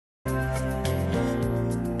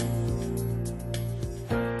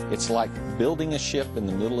It's like building a ship in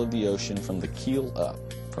the middle of the ocean from the keel up,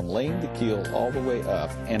 from laying the keel all the way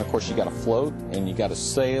up. And of course you got to float and you got to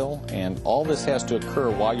sail, and all this has to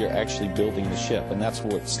occur while you're actually building the ship, and that's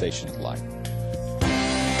what the station is like.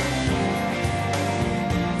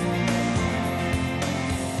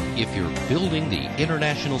 If you're building the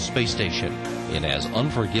International Space Station in as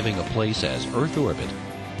unforgiving a place as Earth orbit,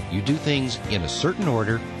 you do things in a certain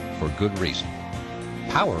order for good reason.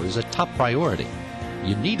 Power is a top priority.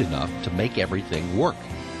 You need enough to make everything work.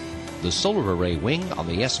 The solar array wing on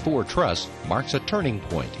the S4 truss marks a turning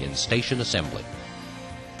point in station assembly.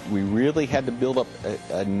 We really had to build up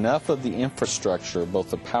enough of the infrastructure, both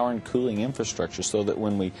the power and cooling infrastructure, so that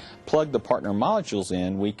when we plugged the partner modules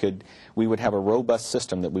in, we would have a robust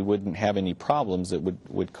system, that we wouldn't have any problems that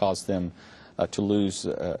would cause them to lose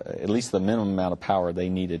at least the minimum amount of power they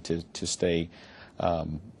needed to stay,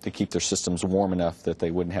 to keep their systems warm enough that they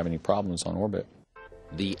wouldn't have any problems on orbit.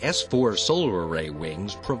 The S4 solar array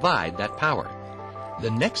wings provide that power.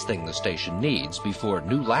 The next thing the station needs before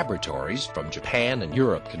new laboratories from Japan and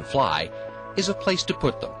Europe can fly is a place to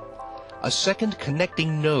put them. A second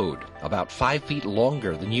connecting node, about 5 feet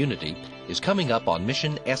longer than Unity, is coming up on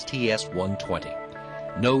mission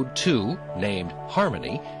STS-120. Node 2, named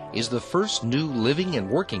Harmony, is the first new living and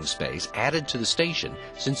working space added to the station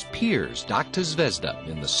since Pirs docked to Zvezda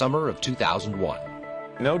in the summer of 2001.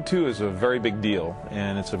 Node 2 is a very big deal,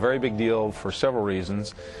 and it's a very big deal for several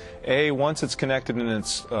reasons. A, once it's connected in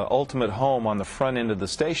its ultimate home on the front end of the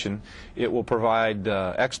station, it will provide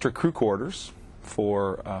extra crew quarters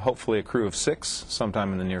for hopefully a crew of 6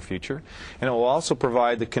 sometime in the near future. And it will also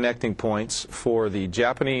provide the connecting points for the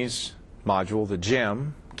Japanese module, the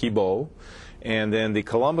GEM, Kibo, and then the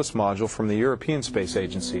Columbus module from the European Space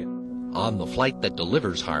Agency. On the flight that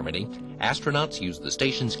delivers Harmony, astronauts use the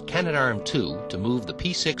station's Canadarm2 to move the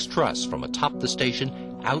P6 truss from atop the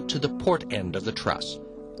station out to the port end of the truss.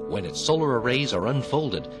 When its solar arrays are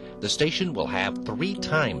unfolded, the station will have 3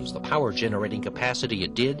 times the power generating capacity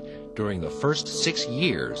it did during the first 6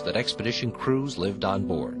 years that expedition crews lived on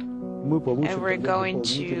board. And we're going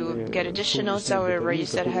to get additional solar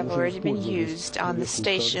arrays that have already been used on the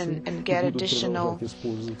station and get additional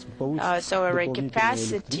solar array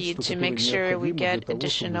capacity to make sure we get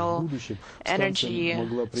additional energy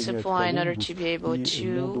supply in order to be able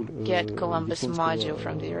to get Columbus module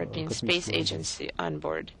from the European Space Agency on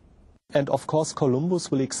board. And of course,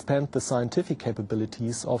 Columbus will expand the scientific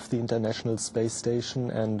capabilities of the International Space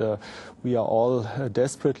Station, and we are all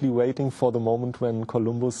desperately waiting for the moment when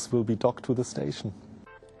Columbus will be docked to the station.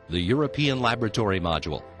 The European Laboratory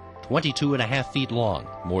Module, 22.5 feet long,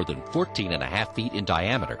 more than 14.5 feet in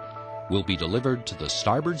diameter, will be delivered to the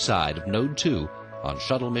starboard side of Node 2 on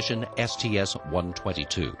shuttle mission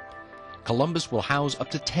STS-122. Columbus will house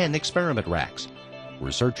up to 10 experiment racks.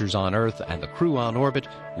 Researchers on Earth and the crew on orbit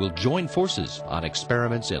will join forces on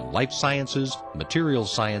experiments in life sciences,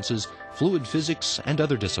 materials sciences, fluid physics, and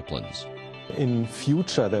other disciplines. In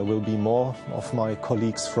future, there will be more of my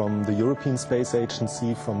colleagues from the European Space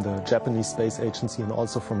Agency, from the Japanese Space Agency, and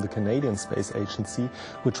also from the Canadian Space Agency,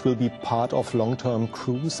 which will be part of long-term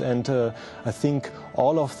crews. And I think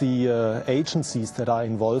all of the agencies that are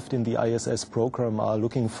involved in the ISS program are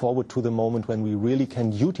looking forward to the moment when we really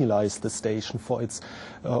can utilize the station for its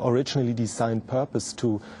originally designed purpose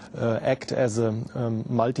to act as a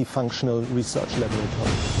multifunctional research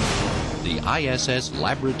laboratory. The ISS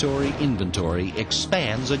laboratory inventory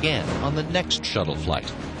expands again on the next shuttle flight,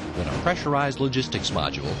 when a pressurized logistics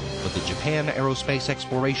module with the Japan Aerospace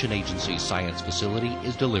Exploration Agency science facility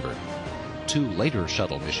is delivered. 2 later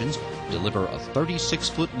shuttle missions deliver a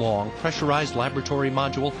 36-foot-long pressurized laboratory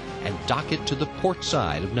module and dock it to the port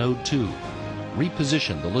side of Node 2,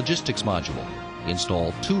 reposition the logistics module,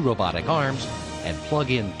 install 2 robotic arms, and plug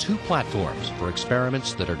in 2 platforms for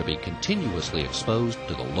experiments that are to be continuously exposed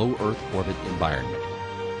to the low Earth orbit environment.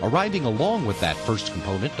 Arriving along with that first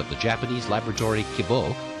component of the Japanese laboratory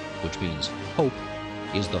Kibo, which means hope,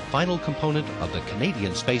 is the final component of the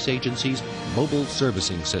Canadian Space Agency's Mobile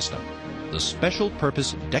Servicing System. The Special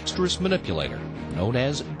Purpose Dexterous Manipulator, known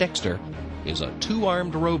as Dexter, is a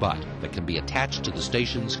 2-armed robot that can be attached to the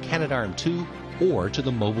station's Canadarm2 or to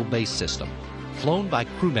the Mobile Base System. Flown by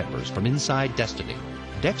crew members from inside Destiny,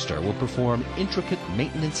 Dexter will perform intricate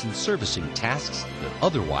maintenance and servicing tasks that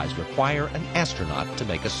otherwise require an astronaut to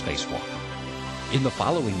make a spacewalk. In the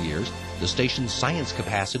following years, the station's science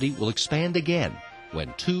capacity will expand again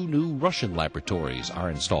when 2 new Russian laboratories are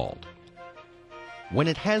installed. When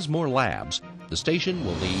it has more labs, the station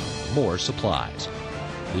will need more supplies.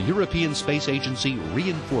 The European Space Agency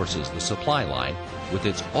reinforces the supply line with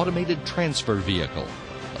its automated transfer vehicle,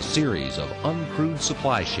 a a series of uncrewed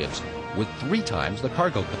supply ships with 3 times the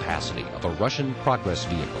cargo capacity of a Russian Progress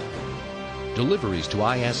vehicle. Deliveries to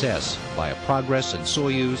ISS via Progress and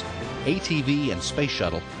Soyuz, ATV and Space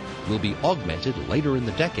Shuttle will be augmented later in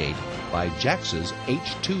the decade by JAXA's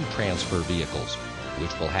H-2 transfer vehicles,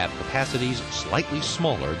 which will have capacities slightly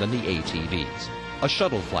smaller than the ATVs. A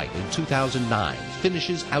shuttle flight in 2009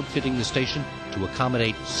 finishes outfitting the station to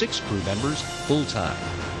accommodate 6 crew members full-time.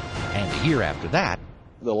 And a year after that,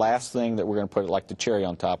 the last thing that we're going to put, like the cherry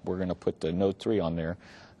on top, we're going to put the Node 3 on there,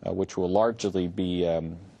 which will largely be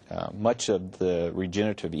much of the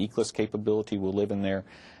regenerative ECLSS capability will live in there,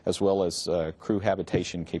 as well as crew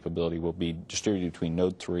habitation capability will be distributed between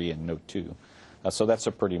Node 3 and Node 2. So that's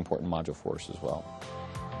a pretty important module for us as well.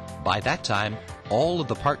 By that time, all of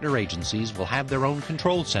the partner agencies will have their own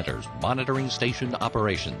control centers monitoring station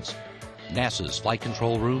operations. NASA's Flight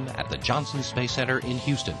Control Room at the Johnson Space Center in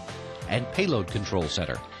Houston, and Payload Control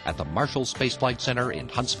Center at the Marshall Space Flight Center in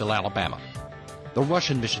Huntsville, Alabama. The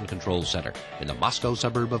Russian Mission Control Center in the Moscow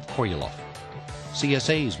suburb of Koryolov.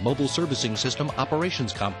 CSA's Mobile Servicing System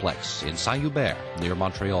Operations Complex in Saint-Hubert near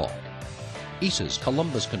Montreal. ESA's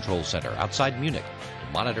Columbus Control Center outside Munich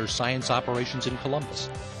to monitor science operations in Columbus.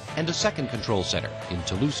 And a second control center in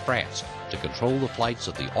Toulouse, France to control the flights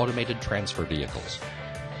of the automated transfer vehicles.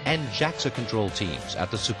 And JAXA control teams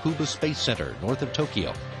at the Tsukuba Space Center north of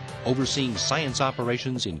Tokyo, overseeing science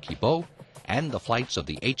operations in Kibo and the flights of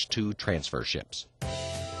the H-2 transfer ships.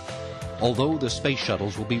 Although the space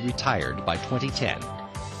shuttles will be retired by 2010,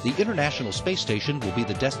 the International Space Station will be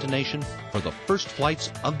the destination for the first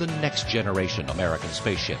flights of the next generation American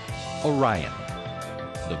spaceship, Orion.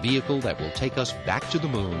 The vehicle that will take us back to the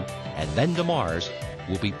moon and then to Mars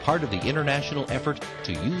will be part of the international effort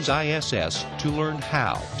to use ISS to learn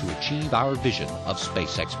how to achieve our vision of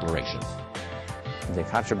space exploration. The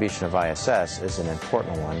contribution of ISS is an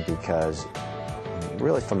important one because,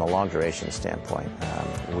 really from a long duration standpoint,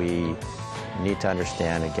 we need to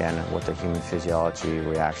understand again what the human physiology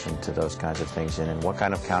reaction to those kinds of things is and what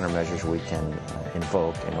kind of countermeasures we can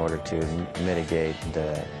invoke in order to mitigate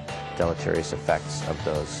the deleterious effects of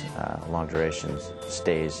those long duration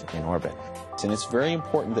stays in orbit. And it's very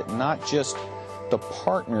important that not just the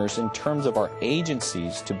partners in terms of our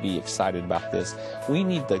agencies to be excited about this. We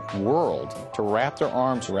need the world to wrap their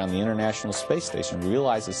arms around the International Space Station,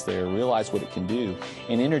 realize it's there, realize what it can do,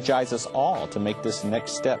 and energize us all to make this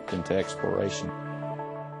next step into exploration.